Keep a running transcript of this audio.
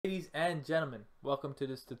Ladies and gentlemen, welcome to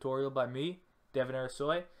this tutorial by me,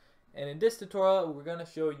 Bitdefender, and in this tutorial we're going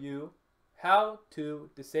to show you how to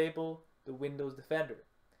disable the Windows Defender.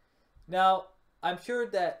 Now, I'm sure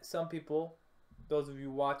that some people, those of you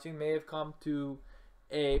watching, may have come to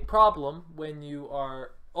a problem when you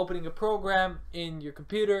are opening a program in your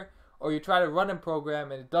computer, or you try to run a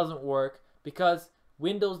program and it doesn't work because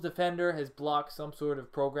Windows Defender has blocked some sort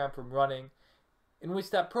of program from running, in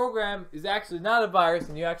which that program is actually not a virus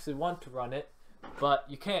and you actually want to run it, but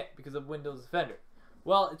you can't because of Windows Defender.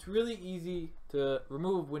 Well, it's really easy to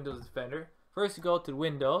remove Windows Defender. First you go to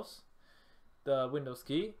Windows, the Windows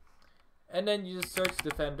key, and then you just search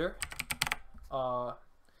Defender, and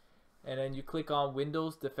then you click on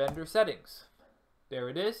Windows Defender Settings. There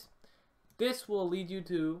it is. This will lead you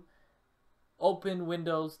to open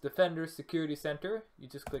Windows Defender Security Center. You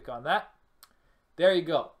just click on that. There you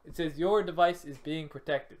go. It says your device is being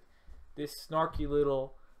protected. This snarky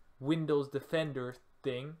little Windows Defender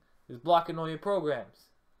thing is blocking all your programs.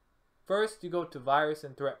 First, you go to Virus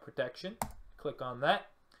and Threat Protection. Click on that.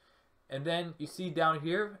 And then you see down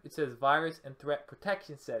here, it says Virus and Threat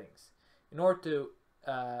Protection Settings. In order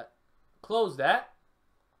to close that,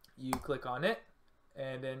 you click on it.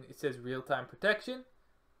 And then it says Real-Time Protection.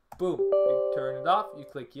 Boom. You turn it off. You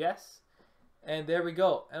click Yes. And there we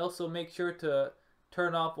go. And also make sure to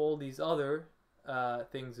turn off all these other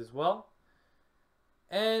things as well.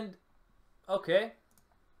 And okay,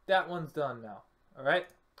 that one's done now. Alright,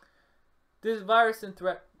 this virus and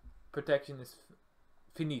threat protection is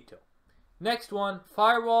finito. Next one,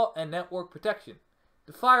 firewall and network protection.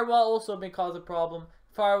 The firewall also may cause a problem.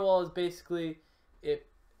 Firewall is basically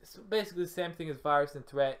the same thing as virus and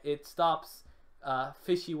threat. It stops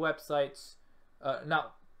fishy websites,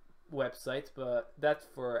 not websites, but that's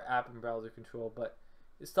for app and browser control, but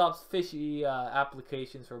it stops fishy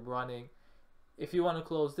applications from running. If you want to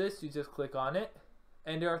close this, you just click on it,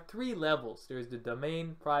 and there are 3 levels. There's the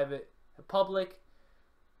domain, private, and public.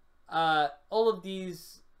 All of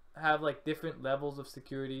these have like different levels of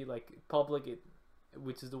security. Like public,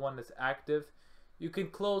 which is the one that's active. You can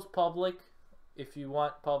close public if you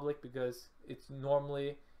want public, because it's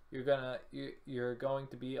normally you're going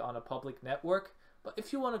to be on a public network. But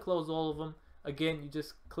if you want to close all of them, again, you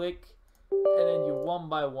just click, and then you one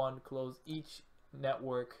by one close each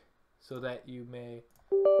network so that you may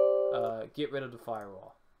get rid of the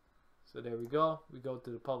firewall. So there we go. We go to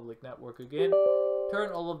the public network again.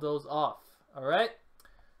 Turn all of those off. Alright?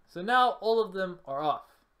 So now all of them are off.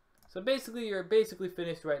 So basically, you're basically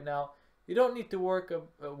finished right now. You don't need to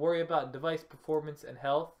worry about device performance and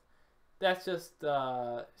health. That's just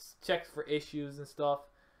checks for issues and stuff.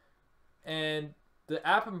 And the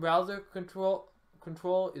app and browser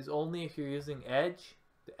control is only if you're using Edge,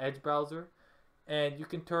 the Edge browser, and you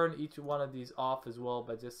can turn each one of these off as well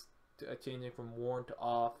by just changing from warn to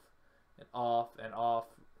off and off and off.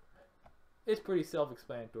 It's pretty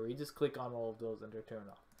self-explanatory. You just click on all of those and they're turned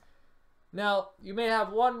off. Now, you may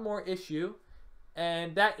have one more issue,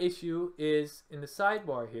 and that issue is in the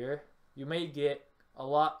sidebar here. You may get a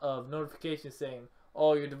lot of notifications saying,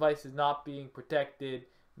 oh, your device is not being protected.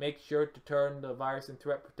 Make sure to turn the virus and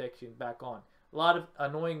threat protection back on. A lot of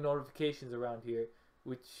annoying notifications around here,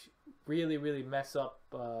 which really mess up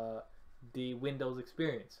the Windows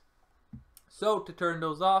experience. So to turn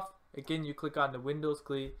those off, again, you click on the Windows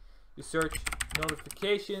key, you search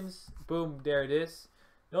notifications, boom, there it is.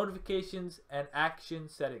 Notifications and action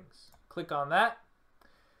settings. Click on that.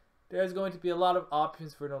 There's going to be a lot of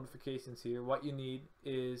options for notifications here. What you need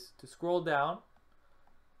is to scroll down,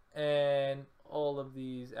 and all of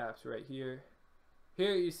these apps right here.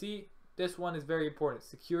 Here you see this one is very important,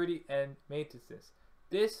 security and maintenance.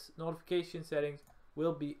 This notification settings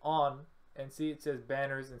will be on, and see it says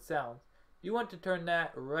banners and sounds. You want to turn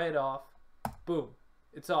that right off. Boom,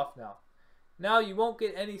 it's off now. Now you won't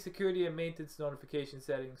get any security and maintenance notification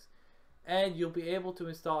settings, and you'll be able to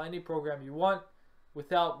install any program you want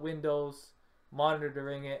without Windows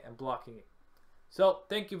monitoring it and blocking it. So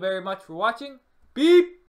thank you very much for watching. Beep!